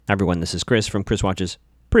Hi everyone, this is Chris from Chris Watches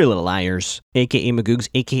Pretty Little Liars, a.k.a. Magoogs,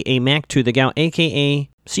 a.k.a. Mac to the Gout, a.k.a.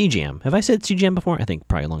 C-Jam. Have I said C-Jam before? I think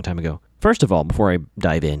probably a long time ago. First of all, before I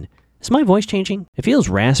dive in, is my voice changing? It feels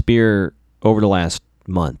raspier over the last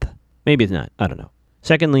month. Maybe it's not. I don't know.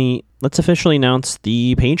 Secondly, let's officially announce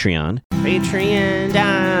the Patreon.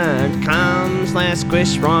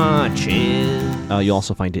 Patreon.com/ChrisWatches. You'll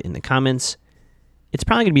also find it in the comments. It's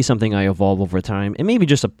probably going to be something I evolve over time, and maybe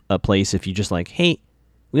just a place if you just like, hey,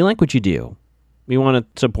 we like what you do. We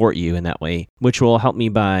want to support you in that way, which will help me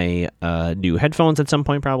buy new headphones at some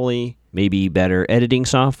point probably, maybe better editing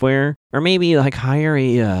software, or maybe like hire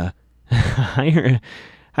a hire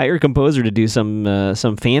a composer to do some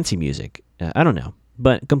fancy music. I don't know,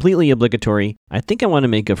 but completely obligatory. I think I want to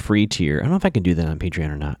make a free tier. I don't know if I can do that on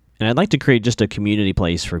Patreon or not. And I'd like to create just a community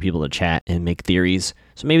place for people to chat and make theories.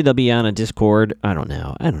 So maybe they'll be on a Discord. I don't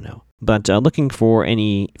know. But looking for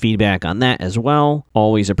any feedback on that as well.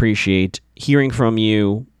 Always appreciate hearing from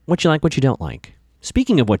you, what you like, what you don't like.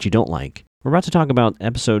 Speaking of what you don't like, we're about to talk about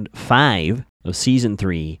episode 5 of season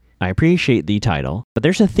 3. I appreciate the title, but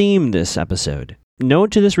there's a theme this episode. No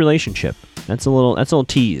to this relationship. That's a little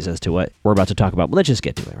tease as to what we're about to talk about. But let's just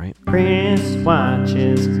get to it, right? Chris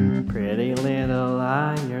watches Pretty Little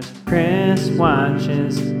Liars. Chris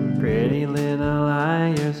watches Pretty Little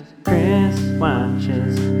Liars. Chris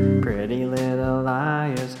watches Pretty Little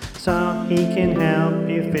Liars, so he can help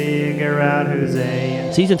you figure out who's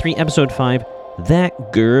a... Season 3, Episode 5,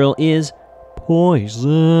 That Girl is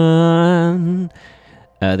Poison.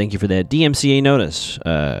 Thank you for that DMCA notice.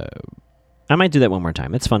 I might do that one more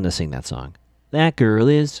time. It's fun to sing that song. That girl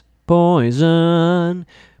is poison.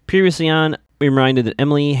 Previously on, we reminded that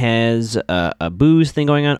Emily has a booze thing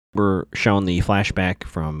going on. We're showing the flashback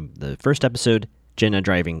from the first episode. Jenna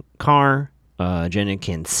driving car. Jenna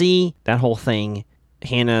can see that whole thing.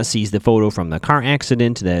 Hannah sees the photo from the car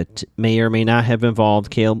accident that may or may not have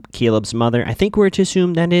involved Caleb's mother. I think we're to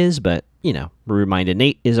assume that is, but, you know, we're reminded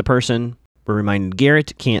Nate is a person. We're reminded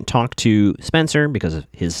Garrett can't talk to Spencer because of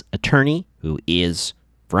his attorney, who is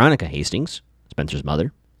Veronica Hastings, Spencer's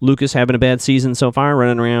mother. Lucas having a bad season so far,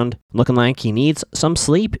 running around looking like he needs some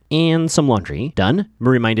sleep and some laundry done.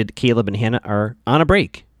 We're reminded Caleb and Hannah are on a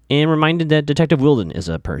break, and reminded that Detective Wilden is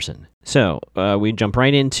a person. So we jump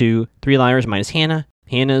right into Three Liars minus Hannah.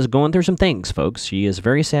 Hannah's going through some things, folks. She is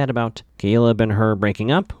very sad about Caleb and her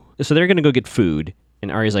breaking up. So they're going to go get food.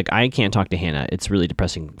 And Ari's like, I can't talk to Hannah. It's really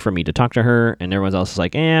depressing for me to talk to her. And everyone else is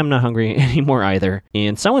like, I'm not hungry anymore either.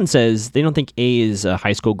 And someone says they don't think A is a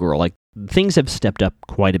high school girl. Like, things have stepped up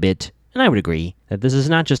quite a bit. And I would agree that this is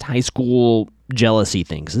not just high school jealousy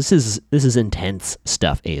things. This is intense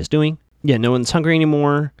stuff A is doing. Yeah, no one's hungry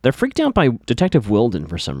anymore. They're freaked out by Detective Wilden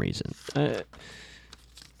for some reason.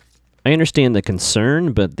 I understand the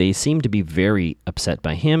concern, but they seem to be very upset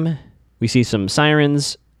by him. We see some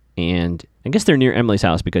sirens, and I guess they're near Emily's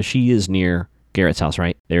house because she is near Garrett's house,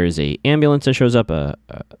 right? There is a ambulance that shows up, a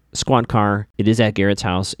squad car. It is at Garrett's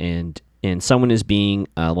house, and someone is being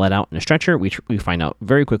let out in a stretcher. We find out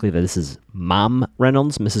very quickly that this is Mom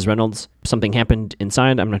Reynolds, Mrs. Reynolds. Something happened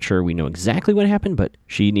inside. I'm not sure we know exactly what happened, but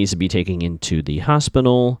she needs to be taken into the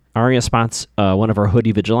hospital. Aria spots one of our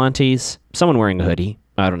hoodie vigilantes, someone wearing a hoodie.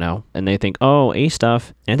 I don't know. And they think, oh, A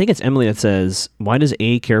stuff. And I think it's Emily that says, why does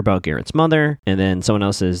A care about Garrett's mother? And then someone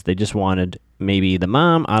else says they just wanted maybe the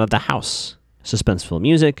mom out of the house. Suspenseful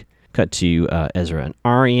music. Cut to Ezra and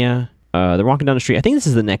Aria. They're walking down the street. I think this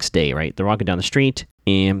is the next day, right? They're walking down the street,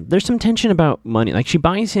 and there's some tension about money. Like, she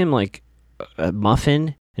buys him, like, a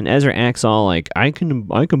muffin, and Ezra acts all like, I can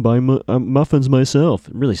buy muffins myself.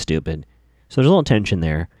 Really stupid. So there's a little tension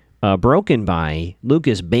there. Broken by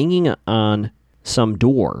Lucas banging on some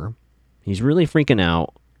door. He's really freaking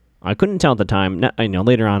out. I couldn't tell at the time. I know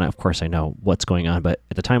later on, of course, I know what's going on, but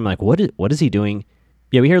at the time, I'm like, what is he doing?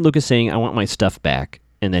 Yeah, we hear Lucas saying, I want my stuff back,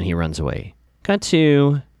 and then he runs away. Cut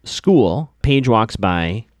to school. Paige walks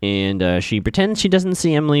by, and she pretends she doesn't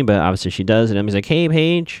see Emily, but obviously she does, and Emily's like, hey,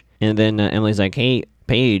 Paige. And then Emily's like, hey,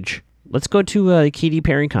 Paige, let's go to a Katy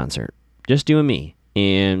Perry concert. Just you and me.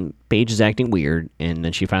 And Paige is acting weird, and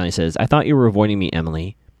then she finally says, I thought you were avoiding me,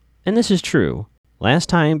 Emily. And this is true. Last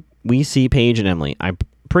time we see Paige and Emily, I'm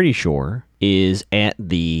pretty sure, is at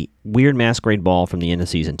the weird masquerade ball from the end of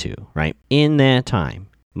season 2, right? In that time,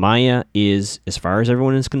 Maya is, as far as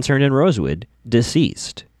everyone is concerned in Rosewood,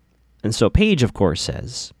 deceased. And so Paige, of course,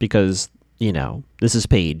 says, because, you know, this is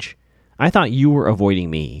Paige, I thought you were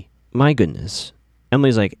avoiding me. My goodness.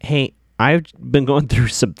 Emily's like, hey, I've been going through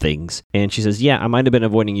some things. And she says, yeah, I might have been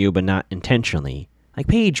avoiding you, but not intentionally. Like,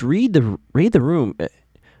 Paige, read the room.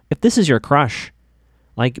 If this is your crush,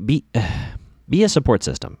 like, be a support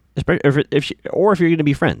system. if you're going to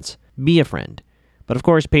be friends, be a friend. But of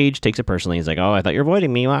course, Paige takes it personally. He's like, oh, I thought you're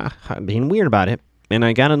avoiding me. Well, I'm being weird about it. And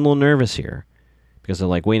I got a little nervous here because they're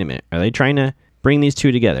like, wait a minute. Are they trying to bring these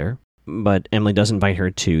two together? But Emily does invite her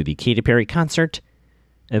to the Katy Perry concert.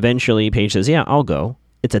 Eventually, Paige says, yeah, I'll go.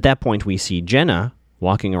 It's at that point we see Jenna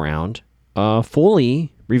walking around,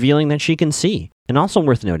 fully revealing that she can see. And also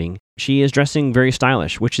worth noting, she is dressing very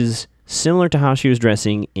stylish, which is similar to how she was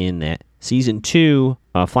dressing in that season 2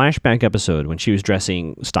 flashback episode when she was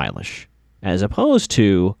dressing stylish. As opposed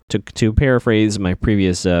to paraphrase my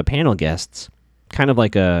previous panel guests, kind of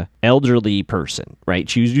like a elderly person, right?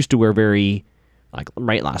 She was used to wear very like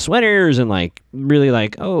bright light sweaters and like really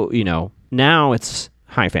like, oh, you know, now it's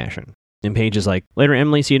high fashion. And Paige is like, later,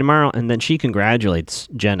 Emily, see you tomorrow. And then she congratulates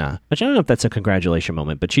Jenna, which I don't know if that's a congratulation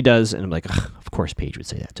moment, but she does. And I'm like, of course Paige would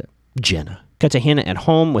say that to Jenna. Cut to Hannah at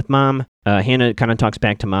home with Mom. Hannah kind of talks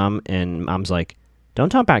back to Mom, and Mom's like, don't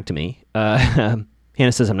talk back to me.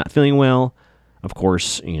 Hannah says, I'm not feeling well. Of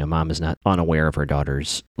course, you know, Mom is not unaware of her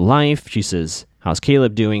daughter's life. She says, how's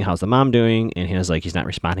Caleb doing? How's the mom doing? And Hannah's like, he's not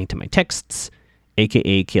responding to my texts,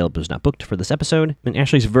 a.k.a. Caleb was not booked for this episode. And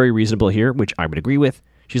Ashley's very reasonable here, which I would agree with.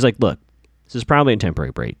 She's like, look, this is probably a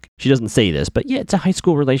temporary break. She doesn't say this, but yeah, it's a high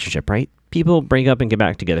school relationship, right? People break up and get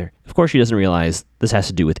back together. Of course, she doesn't realize this has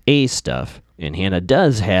to do with A stuff. And Hannah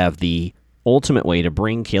does have the ultimate way to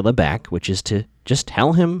bring Caleb back, which is to just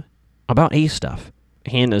tell him about A stuff.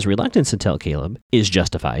 Hannah's reluctance to tell Caleb is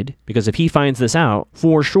justified, because if he finds this out,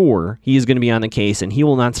 for sure, he is going to be on the case, and he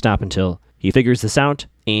will not stop until he figures this out,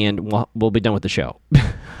 and we'll be done with the show.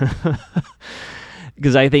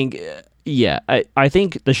 Because I think, I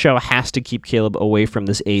think the show has to keep Caleb away from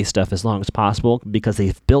this A stuff as long as possible, because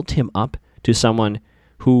they've built him up to someone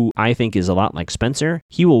who I think is a lot like Spencer.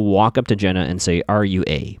 He will walk up to Jenna and say, are you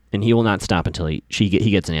A? And he will not stop until he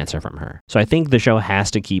gets an answer from her. So I think the show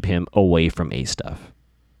has to keep him away from A stuff.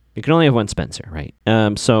 You can only have one Spencer, right?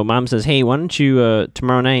 So Mom says, hey, why don't you,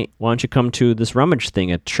 tomorrow night, why don't you come to this rummage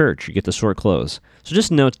thing at church? You get to sort clothes. So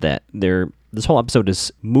just note that this whole episode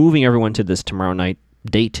is moving everyone to this tomorrow night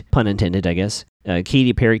date, pun intended, I guess.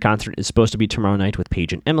 Katy Perry concert is supposed to be tomorrow night with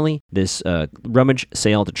Paige and Emily. This rummage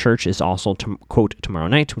sale to church is also, quote, tomorrow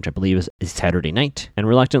night, which I believe is Saturday night. And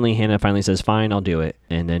reluctantly, Hannah finally says, fine, I'll do it.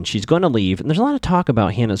 And then she's going to leave. And there's a lot of talk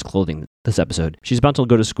about Hannah's clothing this episode. She's about to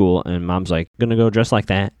go to school, and Mom's like, gonna go dress like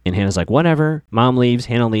that. And Hannah's like, whatever. Mom leaves,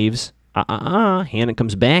 Hannah leaves. Hannah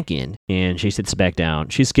comes back in, and she sits back down.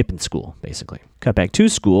 She's skipping school, basically. Cut back to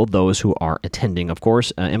school. Those who are attending, of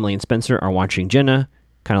course. Emily and Spencer are watching Jenna.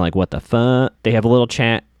 Kind of like, what the fuck? They have a little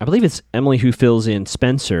chat. I believe it's Emily who fills in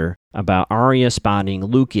Spencer about Arya spotting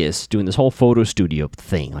Lucas doing this whole photo studio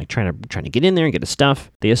thing, like trying to get in there and get his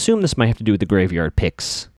stuff. They assume this might have to do with the graveyard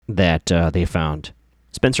pics that they found.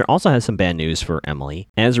 Spencer also has some bad news for Emily.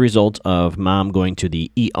 As a result of Mom going to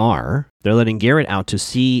the ER, they're letting Garrett out to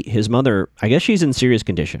see his mother. I guess she's in serious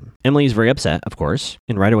condition. Emily's very upset, of course,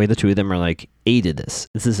 and right away the two of them are like, A did this.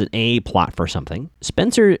 This is an A plot for something.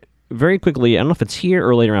 Spencer very quickly, I don't know if it's here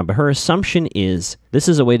or later on, but her assumption is this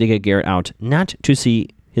is a way to get Garrett out, not to see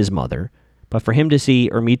his mother, but for him to see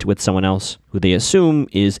or meet with someone else who they assume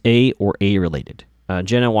is A or A related.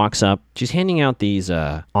 Jenna walks up. She's handing out these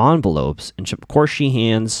envelopes, and of course she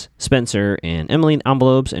hands Spencer and Emily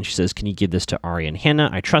envelopes, and she says, can you give this to Ari and Hannah?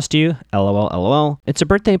 I trust you. LOL, LOL. It's a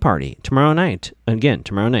birthday party tomorrow night. Again,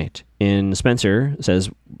 tomorrow night. And Spencer says,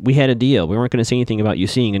 we had a deal. We weren't going to say anything about you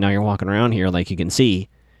seeing, and now you're walking around here like you can see.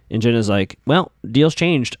 And Jenna's like, well, deal's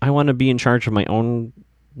changed. I want to be in charge of my own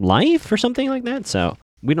life or something like that. So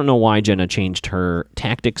we don't know why Jenna changed her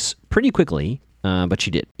tactics pretty quickly, but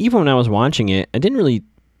she did. Even when I was watching it, I didn't really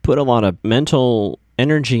put a lot of mental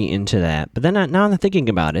energy into that. But then now I'm thinking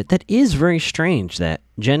about it, that is very strange that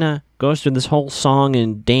Jenna goes through this whole song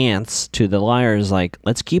and dance to the liars like,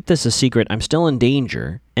 let's keep this a secret. I'm still in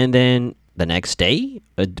danger. And then the next day,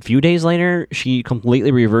 a few days later, she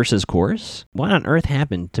completely reverses course. What on earth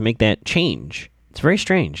happened to make that change? It's very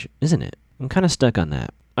strange, isn't it? I'm kind of stuck on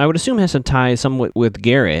that. I would assume it has to tie somewhat with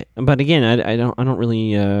Garrett, but again, I don't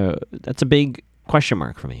really. That's a big question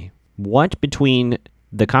mark for me. What between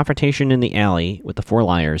the confrontation in the alley with the four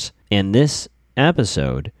liars and this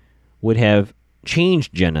episode would have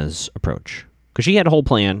changed Jenna's approach? Because she had a whole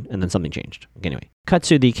plan, and then something changed. Anyway, cut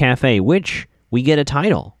to the cafe, which we get a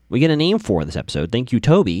title. We get a name for this episode. Thank you,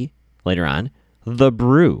 Toby, later on. The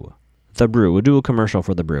Brew. The Brew. We'll do a commercial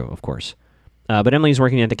for The Brew, of course. But Emily's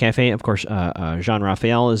working at the cafe. Of course,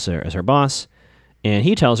 Jean-Raphael is her boss. And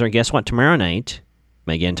he tells her, guess what? Tomorrow night,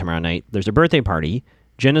 there's a birthday party.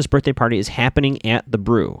 Jenna's birthday party is happening at The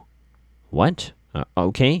Brew. What?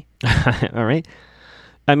 Okay. All right.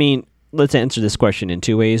 I mean, let's answer this question in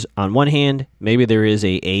two ways. On one hand, maybe there is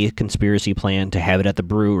a conspiracy plan to have it at the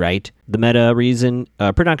brew, right? The meta reason,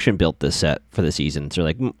 production built this set for the season. So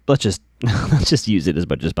they're like, let's just use it as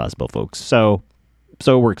much as possible, folks. So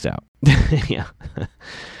it works out. Yeah.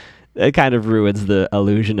 It kind of ruins the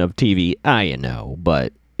illusion of TV, I know,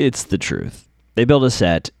 but it's the truth. They build a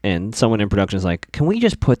set, and someone in production is like, can we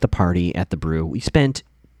just put the party at the brew? We spent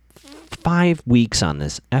 5 weeks on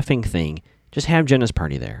this effing thing. Just have Jenna's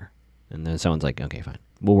party there. And then someone's like, okay, fine.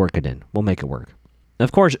 We'll work it in. We'll make it work.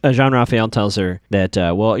 Of course, Jean-Raphael tells her that,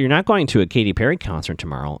 well, you're not going to a Katy Perry concert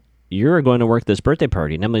tomorrow. You're going to work this birthday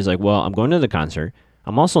party. And Emily's like, well, I'm going to the concert.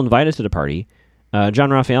 I'm also invited to the party.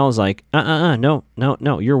 Jean-Raphael is like, no.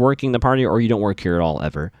 You're working the party or you don't work here at all,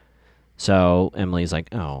 ever. So Emily's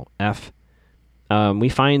like, oh, F. We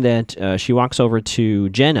find that she walks over to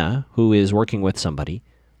Jenna, who is working with somebody.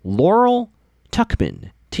 Laurel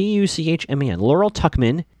Tuckman. Tuchman. Laurel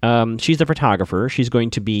Tuckman. She's the photographer. She's going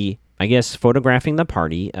to be, I guess, photographing the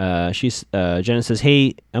party. Jenna says,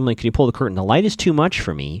 hey, Emily, can you pull the curtain? The light is too much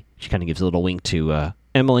for me. She kind of gives a little wink to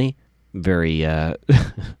Emily. Very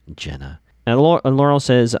Jenna. And Laurel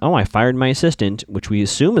says, oh, I fired my assistant, which we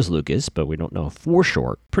assume is Lucas, but we don't know for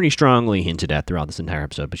sure. Pretty strongly hinted at throughout this entire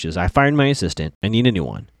episode. But she says, I fired my assistant. I need a new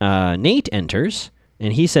one. Nate enters,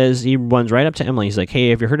 and he says, he runs right up to Emily. He's like, hey,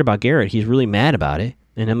 have you heard about Garrett? He's really mad about it.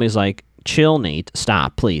 And Emily's like, chill, Nate.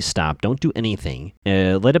 Stop. Please stop. Don't do anything.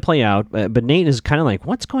 Let it play out. But Nate is kind of like,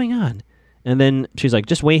 what's going on? And then she's like,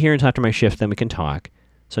 just wait here until after my shift, then we can talk.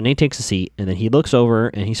 So Nate takes a seat, and then he looks over,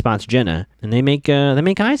 and he spots Jenna, and they make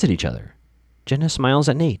eyes at each other. Jenna smiles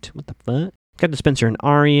at Nate. What the fuck? Cut to Spencer and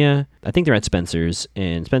Aria. I think they're at Spencer's,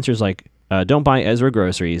 and Spencer's like, don't buy Ezra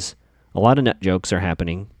groceries. A lot of nut jokes are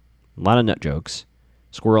happening. A lot of nut jokes.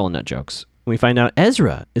 Squirrel and nut jokes. We find out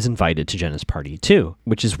Ezra is invited to Jenna's party, too,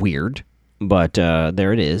 which is weird, but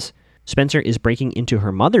there it is. Spencer is breaking into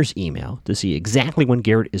her mother's email to see exactly when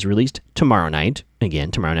Garrett is released tomorrow night,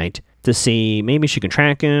 to see maybe she can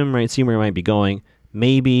track him, right, see where he might be going.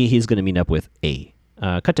 Maybe he's going to meet up with A.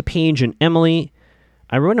 Cut to Paige and Emily.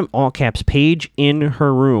 I wrote in all caps, Paige in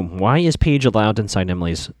her room. Why is Paige allowed inside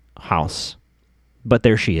Emily's house? But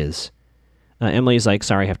there she is. Emily's like,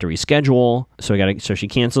 sorry, I have to reschedule. So she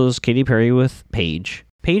cancels Katy Perry with Paige.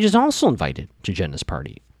 Paige is also invited to Jenna's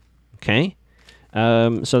party. Okay?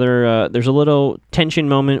 So there's a little tension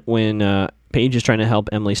moment when Paige is trying to help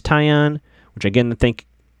Emily's tie on, which again,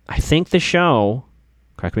 I think the show,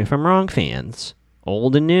 correct me if I'm wrong, fans,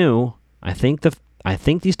 old and new, I think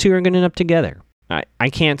these two are going to end up together.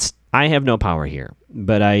 I have no power here,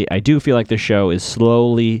 but I do feel like the show is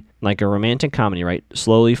slowly, like a romantic comedy, right?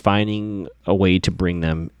 Slowly finding a way to bring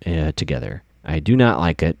them together. I do not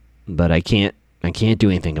like it, but I can't do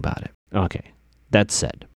anything about it. Okay, that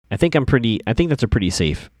said, I think that's a pretty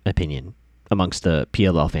safe opinion amongst the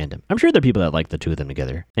PLL fandom. I'm sure there are people that like the two of them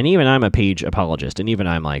together. And even I'm a Paige apologist, and even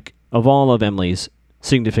I'm like, of all of Emily's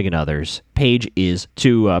significant others, Paige is,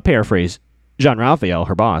 to paraphrase Jean-Raphael,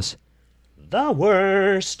 her boss, the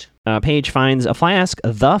worst. Paige finds the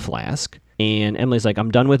flask, and Emily's like,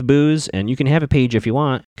 I'm done with booze, and you can have it, Paige, if you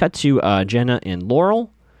want. Cut to Jenna and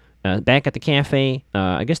Laurel back at the cafe.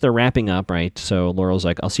 I guess they're wrapping up, right? So Laurel's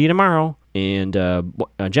like, I'll see you tomorrow. And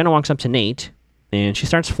Jenna walks up to Nate, and she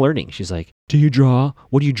starts flirting. She's like, do you draw?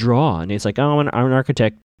 What do you draw? And Nate's like, oh, I'm an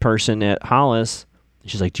architect person at Hollis.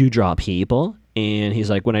 And she's like, do you draw people? And he's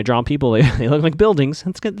like, when I draw people, they look like buildings.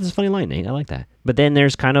 That's good. That's a funny line, Nate. I like that. But then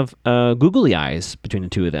there's kind of googly eyes between the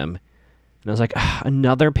two of them. And I was like,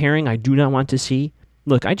 another pairing I do not want to see.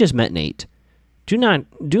 Look, I just met Nate. Do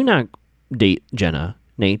not date Jenna.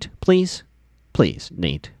 Nate, please. Please,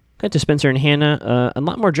 Nate. Cut to Spencer and Hannah. A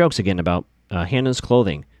lot more jokes again about Hannah's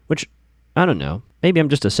clothing, which, I don't know. Maybe I'm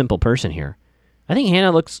just a simple person here. I think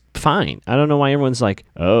Hannah looks fine. I don't know why everyone's like,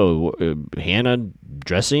 oh, Hannah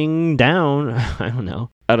dressing down. I don't know.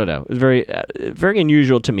 It's very, very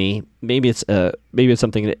unusual to me. Maybe it's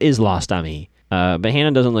something that is lost on me. But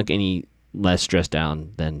Hannah doesn't look any less dressed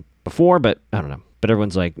down than before. But I don't know. But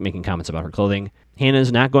everyone's like making comments about her clothing.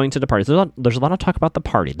 Hannah's not going to the party. There's a lot of talk about the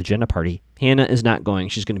party, the Jenna party. Hannah is not going.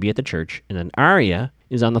 She's going to be at the church. And then Aria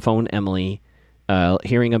is on the phone with Emily,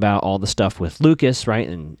 hearing about all the stuff with Lucas, right,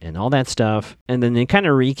 and all that stuff. And then they kind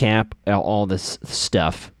of recap all this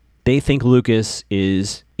stuff. They think Lucas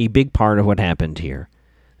is a big part of what happened here.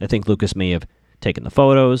 I think Lucas may have taken the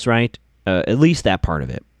photos, right? At least that part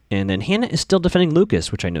of it. And then Hannah is still defending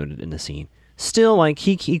Lucas, which I noted in the scene. Still, like,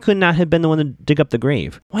 he could not have been the one to dig up the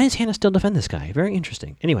grave. Why does Hannah still defend this guy? Very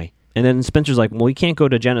interesting. Anyway, and then Spencer's like, well, we can't go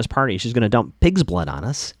to Jenna's party. She's going to dump pig's blood on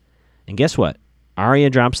us. And guess what?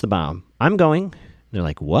 Aria drops the bomb. I'm going. And they're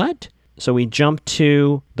like, what? So we jump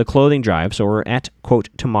to the clothing drive. So we're at, quote,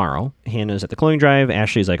 tomorrow. Hannah's at the clothing drive.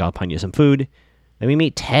 Ashley's like, I'll find you some food. Then we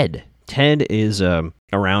meet Ted. Ted is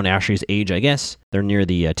around Ashley's age, I guess. They're near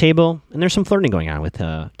the table, and there's some flirting going on with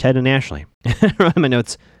Ted and Ashley. Write my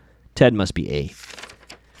notes. Ted must be A.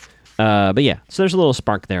 But yeah, so there's a little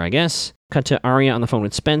spark there, I guess. Cut to Arya on the phone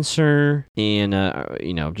with Spencer, and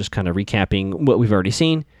just kind of recapping what we've already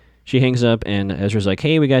seen. She hangs up, and Ezra's like,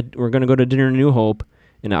 "Hey, we're gonna go to dinner in New Hope."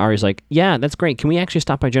 And Arya's like, "Yeah, that's great. Can we actually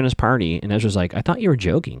stop by Jenna's party?" And Ezra's like, "I thought you were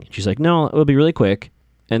joking." She's like, "No, it'll be really quick."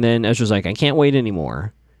 And then Ezra's like, "I can't wait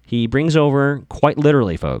anymore." He brings over, quite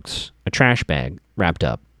literally, folks, a trash bag wrapped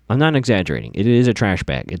up. I'm not exaggerating. It is a trash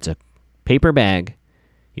bag. It's a paper bag.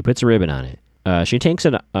 He puts a ribbon on it. She takes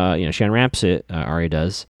it, she unwraps it, Arya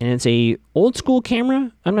does, and it's a old school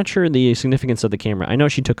camera. I'm not sure the significance of the camera. I know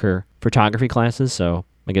she took her photography classes, so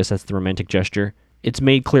I guess that's the romantic gesture. It's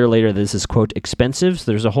made clear later that this is, quote, expensive.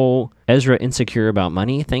 So there's a whole Ezra insecure about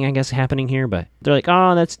money thing, I guess, happening here. But they're like,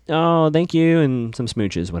 thank you, and some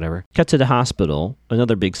smooches, whatever. Cut to the hospital.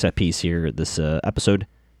 Another big set piece here, this episode.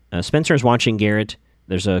 Spencer is watching Garrett.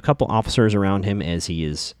 There's a couple officers around him as he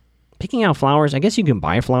is picking out flowers. I guess you can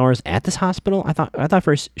buy flowers at this hospital. I thought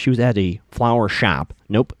first she was at a flower shop.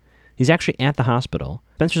 Nope. He's actually at the hospital.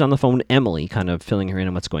 Spencer's on the phone with Emily, kind of filling her in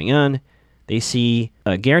on what's going on. They see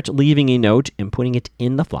Garrett leaving a note and putting it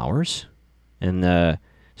in the flowers. And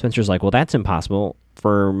Spencer's like, well, that's impossible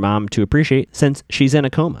for Mom to appreciate since she's in a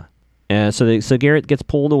coma. So Garrett gets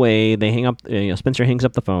pulled away. They hang up. Spencer hangs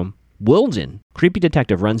up the phone. Wilden, creepy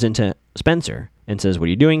detective, runs into Spencer and says, what are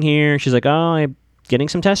you doing here? She's like, I'm getting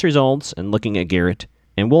some test results, and looking at Garrett.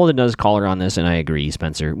 And Wilden does call her on this, and I agree,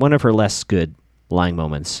 Spencer. One of her less good lying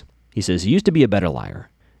moments. He says, you used to be a better liar.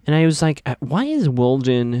 And I was like, why is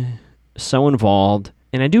Wilden so involved?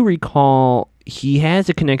 And I do recall he has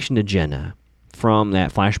a connection to Jenna from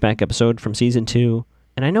that flashback episode from season 2.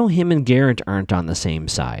 And I know him and Garrett aren't on the same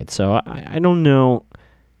side. So I don't know.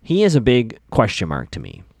 He is a big question mark to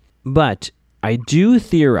me. But I do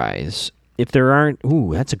theorize if there aren't...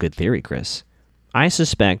 Ooh, that's a good theory, Chris. I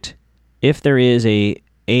suspect if there is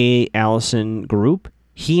a Allison group,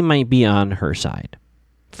 he might be on her side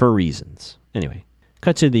for reasons. Anyway,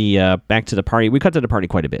 cut to the back to the party. We cut to the party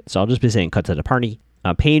quite a bit, so I'll just be saying cut to the party.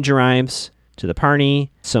 Paige arrives to the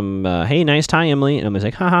party. Some hey, nice tie, Emily. And Emily's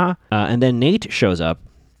like, haha. And then Nate shows up,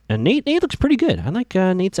 and Nate looks pretty good. I like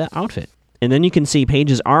Nate's outfit. And then you can see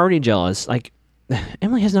Paige is already jealous. Like,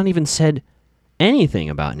 Emily has not even said anything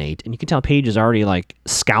about Nate, and you can tell Paige is already like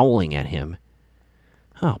scowling at him.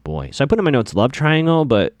 Oh, boy. So I put in my notes love triangle,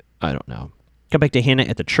 but I don't know. Come back to Hannah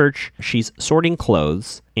at the church. She's sorting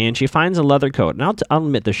clothes, and she finds a leather coat. And I'll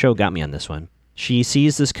admit the show got me on this one. She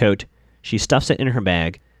sees this coat. She stuffs it in her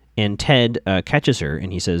bag, and Ted catches her,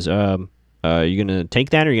 and he says, are you going to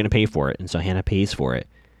take that, or are you going to pay for it? And so Hannah pays for it.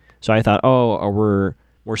 So I thought, we're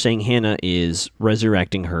saying Hannah is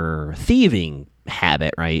resurrecting her thieving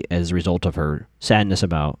habit, right, as a result of her sadness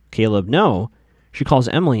about Caleb. No, she calls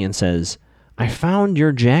Emily and says, I found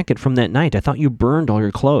your jacket from that night. I thought you burned all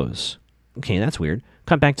your clothes. Okay, that's weird.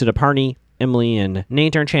 Cut back to the party. Emily and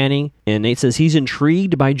Nate are chatting, and Nate says he's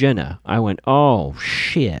intrigued by Jenna. I went, oh,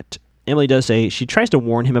 shit. Emily does say, she tries to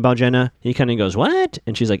warn him about Jenna. He kind of goes, what?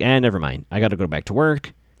 And she's like, never mind. I got to go back to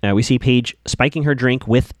work. We see Paige spiking her drink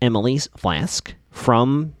with Emily's flask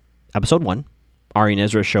from episode 1. Ari and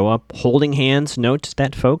Ezra show up holding hands. Note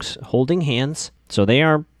that, folks, holding hands. So they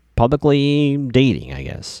are publicly dating, I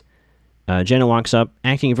guess. Jenna walks up,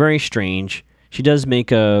 acting very strange. She does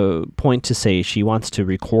make a point to say she wants to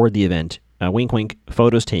record the event. Wink, wink,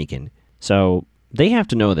 photos taken. So they have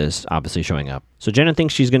to know this, obviously showing up. So Jenna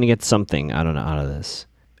thinks she's going to get something, I don't know, out of this.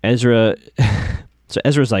 So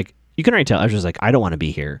Ezra's like, you can already tell, Ezra's like, I don't want to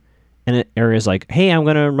be here. And Aria's like, hey, I'm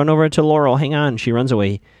going to run over to Laurel. Hang on. She runs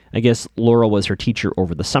away. I guess Laurel was her teacher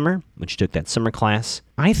over the summer when she took that summer class.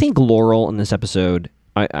 I think Laurel in this episode,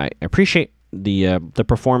 I appreciate the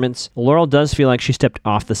performance. Laurel does feel like she stepped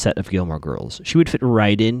off the set of Gilmore Girls. She would fit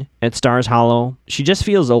right in at Stars Hollow. She just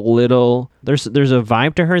feels a little... There's a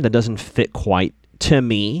vibe to her that doesn't fit quite, to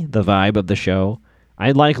me, the vibe of the show.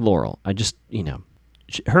 I like Laurel. I just,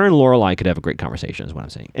 her and Lorelai could have a great conversation is what I'm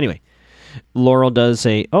saying. Anyway, Laurel does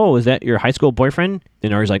say, oh, is that your high school boyfriend?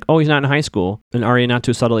 And Ari's like, oh, he's not in high school. And Aria not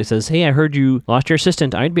too subtly says, hey, I heard you lost your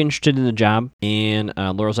assistant. I'd be interested in the job. And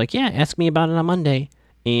Laurel's like, yeah, ask me about it on Monday.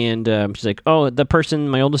 And she's like, oh, the person,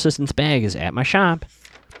 my old assistant's bag is at my shop.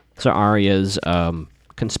 So Aria's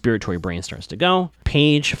conspiratory brain starts to go.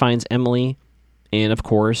 Paige finds Emily and, of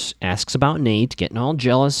course, asks about Nate, getting all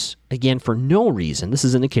jealous, again, for no reason. This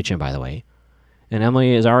is in the kitchen, by the way. And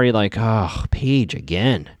Emily is already like, oh, Paige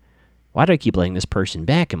again. Why do I keep letting this person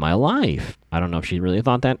back in my life? I don't know if she really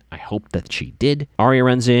thought that. I hope that she did. Arya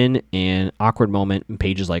runs in, and awkward moment, and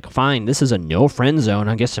Paige is like, fine, this is a no friend zone.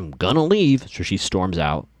 I guess I'm gonna leave. So she storms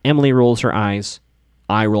out. Emily rolls her eyes.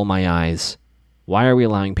 I roll my eyes. Why are we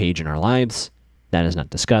allowing Paige in our lives? That is not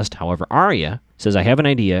discussed. However, Arya says, I have an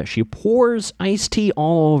idea. She pours iced tea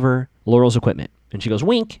all over Laurel's equipment. And she goes,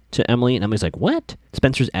 wink, to Emily. And Emily's like, what?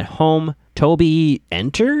 Spencer's at home. Toby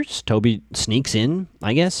enters. Toby sneaks in,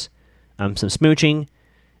 I guess. Some smooching.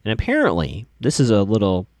 And apparently, this is a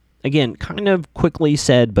little, again, kind of quickly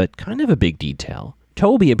said, but kind of a big detail.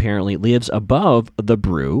 Toby apparently lives above the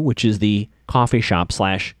Brew, which is the coffee shop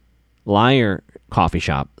slash liar coffee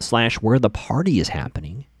shop slash where the party is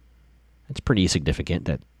happening. That's pretty significant.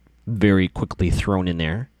 That very quickly thrown in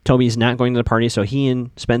there. Toby's not going to the party, so he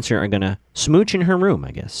and Spencer are going to smooch in her room,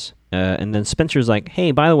 I guess. And then Spencer's like,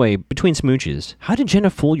 hey, by the way, between smooches, how did Jenna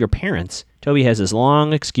fool your parents? Toby has this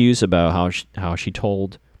long excuse about how she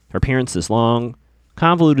told her parents this long,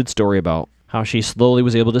 convoluted story about how she slowly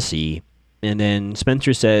was able to see. And then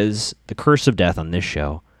Spencer says, the curse of death on this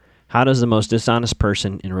show. How does the most dishonest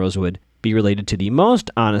person in Rosewood be related to the most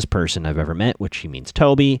honest person I've ever met, which she means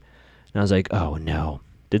Toby? And I was like, oh no.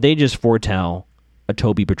 Did they just foretell a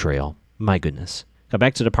Toby betrayal? My goodness. Got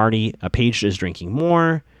back to the party. Paige is drinking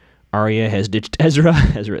more. Arya has ditched Ezra.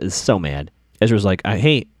 Ezra is so mad. Ezra's like,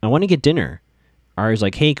 hey, I want to get dinner. Arya's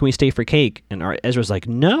like, hey, can we stay for cake? And Ezra's like,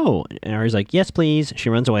 no. And Arya's like, yes, please. She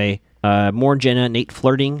runs away. More Jenna, Nate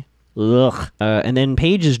flirting. Ugh. And then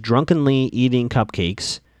Paige is drunkenly eating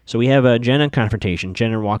cupcakes. So we have a Jenna confrontation.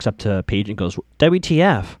 Jenna walks up to Paige and goes,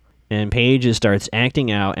 WTF? And Paige starts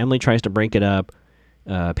acting out. Emily tries to break it up.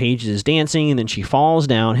 Paige is dancing, and then she falls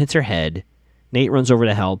down, hits her head. Nate runs over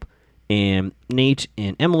to help. And Nate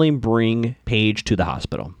and Emily bring Paige to the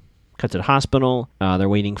hospital. Cut to the hospital. They're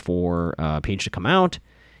waiting for Paige to come out.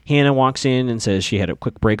 Hannah walks in and says she had a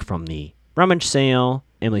quick break from the rummage sale.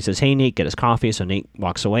 Emily says, hey, Nate, get us coffee. So Nate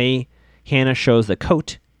walks away. Hannah shows the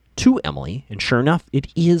coat to Emily, and sure enough, it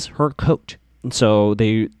is her coat. And so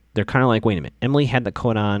they're kind of like, wait a minute. Emily had the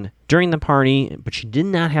coat on during the party, but she did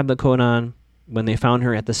not have the coat on when they found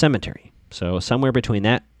her at the cemetery. So somewhere between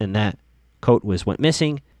that and that, coat went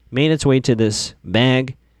missing. Made its way to this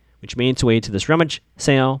bag, which made its way to this rummage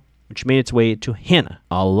sale, which made its way to Hannah.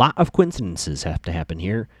 A lot of coincidences have to happen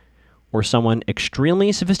here, or someone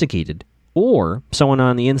extremely sophisticated, or someone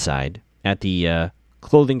on the inside at the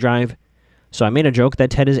clothing drive. So I made a joke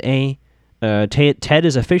that Ted is A. Ted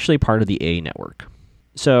is officially part of the A network.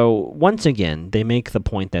 So once again, they make the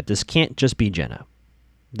point that this can't just be Jenna.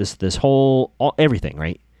 This whole, everything,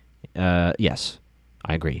 right? Yes,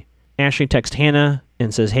 I agree. Ashley texts Hannah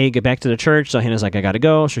and says, hey, get back to the church. So Hannah's like, I gotta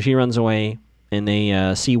go. So she runs away. And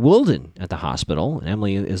they see Wilden at the hospital. And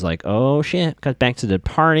Emily is like, oh, shit. Cut back to the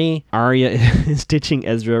party. Arya is ditching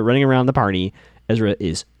Ezra, running around the party. Ezra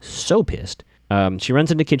is so pissed. She runs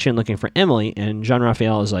into the kitchen looking for Emily. And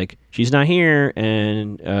Jean-Raphael is like, she's not here.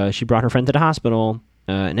 And she brought her friend to the hospital.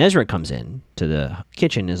 And Ezra comes in to the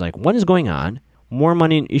kitchen and is like, what is going on? More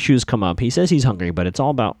money issues come up. He says he's hungry, but it's all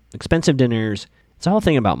about expensive dinners. It's a whole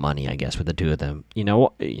thing about money, I guess, with the two of them. You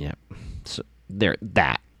know, yeah. So there,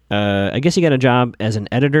 that. I guess he got a job as an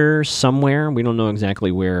editor somewhere. We don't know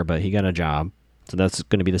exactly where, but he got a job. So that's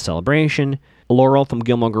going to be the celebration. Laurel from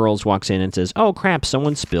Gilmore Girls walks in and says, oh, crap,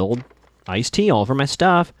 someone spilled iced tea all over my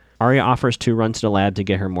stuff. Arya offers to run to the lab to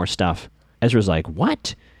get her more stuff. Ezra's like,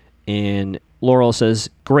 what? And Laurel says,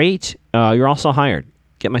 great, you're also hired.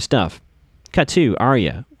 Get my stuff. Cut to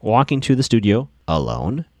Arya walking to the studio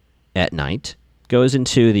alone at night. Goes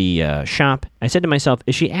into the shop. I said to myself,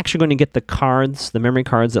 is she actually going to get the cards, the memory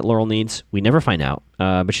cards that Laurel needs? We never find out.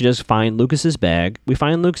 But she does find Lucas's bag. We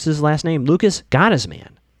find Lucas's last name, Lucas Gottesman.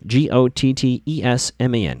 Gottesman.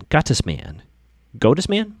 Gottesman.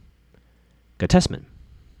 Gottesman? Gottesman.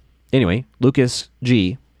 Anyway, Lucas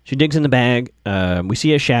G. She digs in the bag. We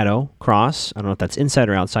see a shadow cross. I don't know if that's inside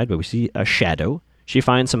or outside, but we see a shadow. She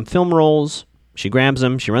finds some film rolls. She grabs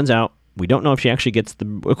them. She runs out. We don't know if she actually gets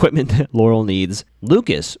the equipment that Laurel needs.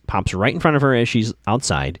 Lucas pops right in front of her as she's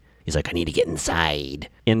outside. He's like, I need to get inside.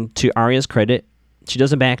 And to Arya's credit, she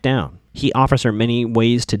doesn't back down. He offers her many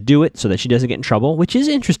ways to do it so that she doesn't get in trouble, which is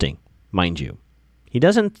interesting, mind you. He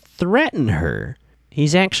doesn't threaten her.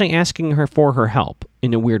 He's actually asking her for her help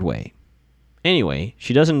in a weird way. Anyway,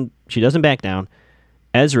 she doesn't back down.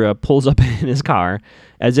 Ezra pulls up in his car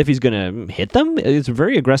as if he's going to hit them. It's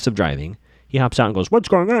very aggressive driving. He hops out and goes, what's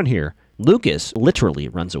going on here? Lucas literally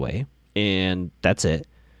runs away, and that's it.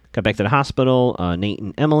 Got back to the hospital, Nate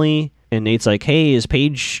and Emily, and Nate's like, hey, is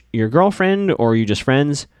Paige your girlfriend, or are you just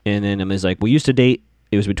friends? And then Emily's like, we used to date.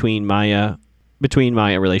 It was between Maya between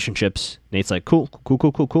my relationships. Nate's like, cool.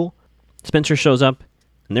 Spencer shows up,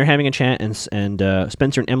 and they're having a chat, and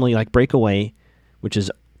Spencer and Emily like break away, which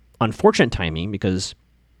is unfortunate timing because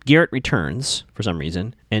Garrett returns for some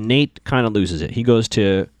reason, and Nate kind of loses it. He goes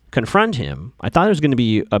to confront him. I thought there was going to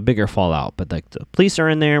be a bigger fallout, but like the police are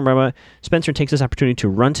in there, blah, blah. Spencer takes this opportunity to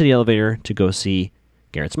run to the elevator to go see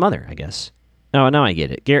Garrett's mother, I guess. Oh, now I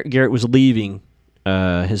get it. Garrett was leaving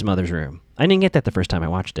his mother's room. I didn't get that the first time I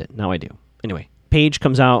watched it. Now I do. Anyway, Paige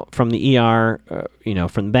comes out from the ER,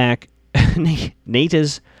 from the back. Nate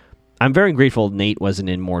is... I'm very grateful Nate wasn't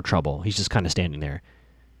in more trouble. He's just kind of standing there.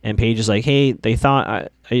 And Paige is like, hey, they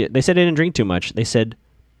thought... they said I didn't drink too much. They said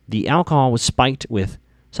the alcohol was spiked with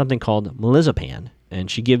something called milazepam. And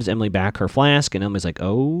she gives Emily back her flask, and Emily's like,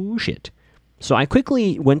 oh, shit. So I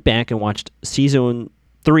quickly went back and watched Season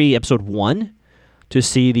 3, Episode 1, to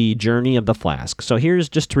see the journey of the flask. So here's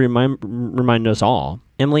just to remind us all.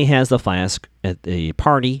 Emily has the flask at the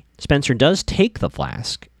party. Spencer does take the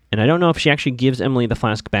flask, and I don't know if she actually gives Emily the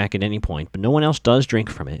flask back at any point, but no one else does drink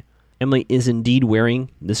from it. Emily is indeed wearing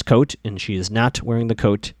this coat, and she is not wearing the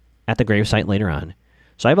coat at the gravesite later on.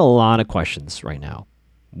 So I have a lot of questions right now.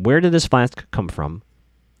 Where did this flask come from?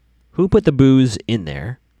 Who put the booze in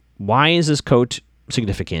there? Why is this coat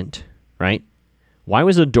significant, right? Why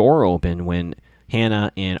was the door open when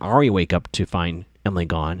Hannah and Ari wake up to find Emily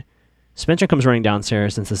gone? Spencer comes running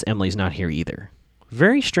downstairs and says Emily's not here either.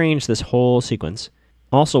 Very strange, this whole sequence.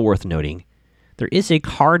 Also worth noting, there is a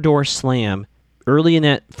car door slam early in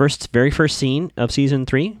that very first scene of Season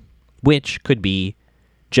 3, which could be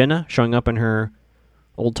Jenna showing up in her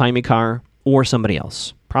old-timey car or somebody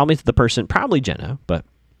else. Probably Jenna, but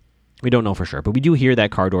we don't know for sure. But we do hear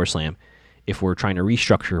that car door slam if we're trying to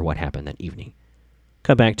restructure what happened that evening.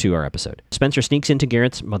 Cut back to our episode. Spencer sneaks into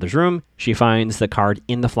Garrett's mother's room. She finds the card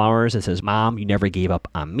in the flowers that says, Mom, you never gave up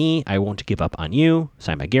on me. I won't give up on you.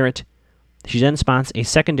 Signed by Garrett. She then spots a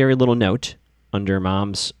secondary little note under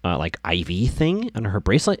Mom's IV thing under her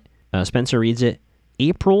bracelet. Spencer reads it.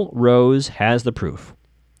 April Rose has the proof.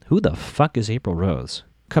 Who the fuck is April Rose?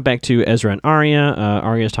 Cut back to Ezra and Arya.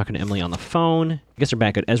 Arya is talking to Emily on the phone. I guess they're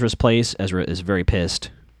back at Ezra's place. Ezra is very pissed.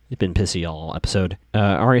 He's been pissy all episode.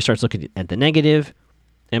 Arya starts looking at the negative.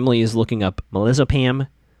 Emily is looking up milazepam.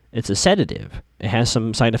 It's a sedative. It has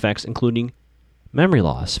some side effects, including memory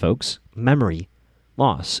loss, folks. Memory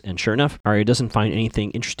loss. And sure enough, Arya doesn't find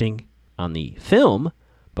anything interesting on the film,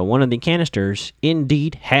 but one of the canisters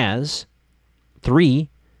indeed has 3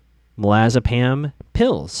 milazepam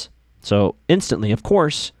pills. So instantly, of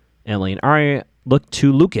course, Emily and Arya look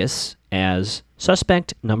to Lucas as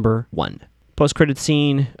suspect number 1. Post-credit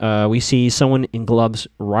scene, we see someone in gloves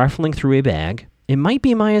rifling through a bag. It might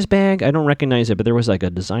be Maya's bag. I don't recognize it, but there was like a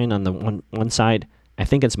design on the one side. I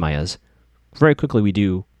think it's Maya's. Very quickly, we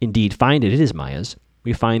do indeed find it. It is Maya's.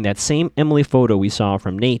 We find that same Emily photo we saw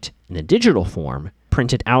from Nate in a digital form,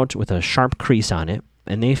 printed out with a sharp crease on it.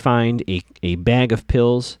 And they find a bag of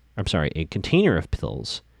pills, a container of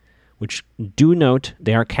pills, which do note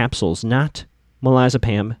they are capsules, not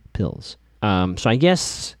milazepam pills. So I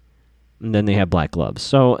guess, and then they have black gloves.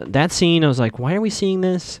 So that scene, I was like, why are we seeing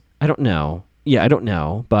this? I don't know. Yeah, I don't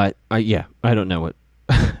know, but I don't know what.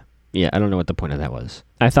 I don't know what the point of that was.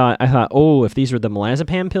 I thought, oh, if these were the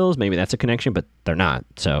milazepam pills, maybe that's a connection, but they're not.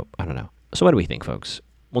 So I don't know. So what do we think, folks?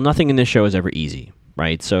 Well, nothing in this show is ever easy,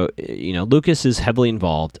 right? So Lucas is heavily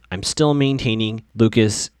involved. I'm still maintaining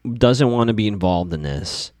Lucas doesn't want to be involved in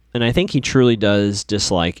this, and I think he truly does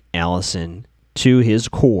dislike Allison to his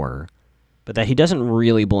core, but that he doesn't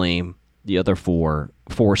really blame the other four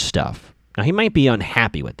for stuff. Now he might be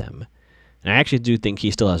unhappy with them. And I actually do think he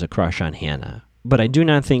still has a crush on Hannah. But I do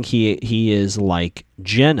not think he is like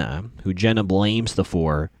Jenna, who Jenna blames the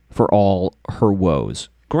four for all her woes.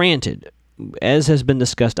 Granted, as has been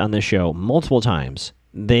discussed on this show multiple times,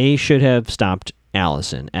 they should have stopped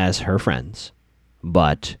Allison as her friends.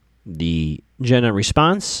 But the Jenna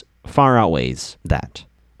response far outweighs that.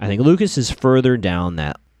 I think Lucas is further down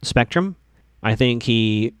that spectrum. I think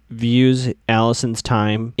he views Allison's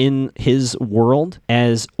time in his world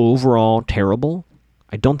as overall terrible.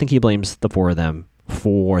 I don't think he blames the four of them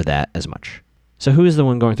for that as much. So who is the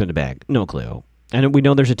one going through the bag? No clue. And we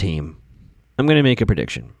know there's a team. I'm going to make a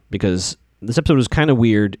prediction because this episode was kind of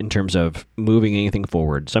weird in terms of moving anything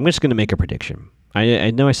forward. So I'm just going to make a prediction.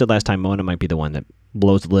 I know I said last time Mona might be the one that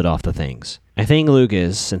blows the lid off the things. I think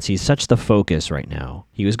Lucas, since he's such the focus right now,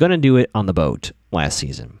 he was going to do it on the boat last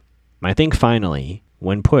season. I think finally,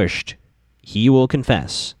 when pushed, he will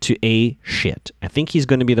confess to a shit. I think he's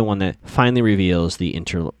going to be the one that finally reveals the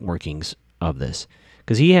interworkings of this.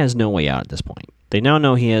 Because he has no way out at this point. They now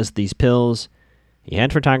know he has these pills. He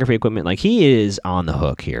had photography equipment. Like, he is on the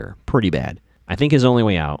hook here pretty bad. I think his only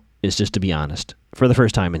way out is just to be honest for the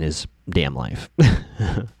first time in his damn life.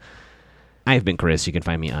 I've been Chris. You can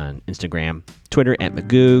find me on Instagram, Twitter at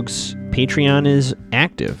Magoogs. Patreon is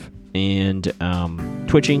active. And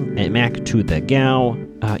twitching at Mac to the Gal.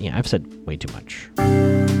 Yeah, I've said way too much.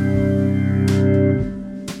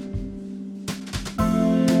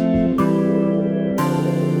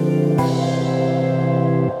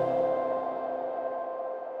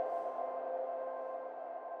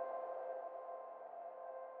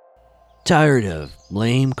 Tired of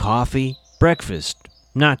lame coffee? Breakfast?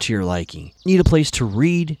 Not to your liking. Need a place to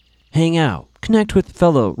read? Hang out? Connect with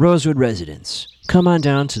fellow Rosewood residents? Come on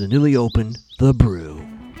down to the newly opened The Brew.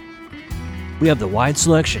 We have the wide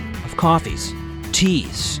selection of coffees,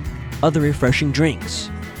 teas, other refreshing drinks,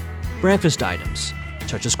 breakfast items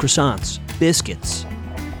such as croissants, biscuits,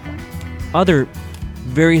 other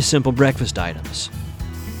very simple breakfast items,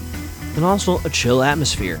 and also a chill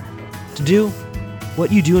atmosphere to do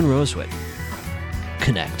what you do in Rosewood.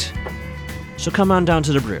 Connect. So come on down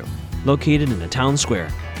to The Brew, located in the town square.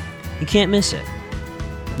 You can't miss it.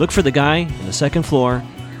 Look for the guy on the second floor,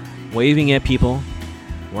 waving at people,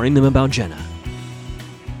 warning them about Jenna.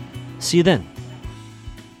 See you then.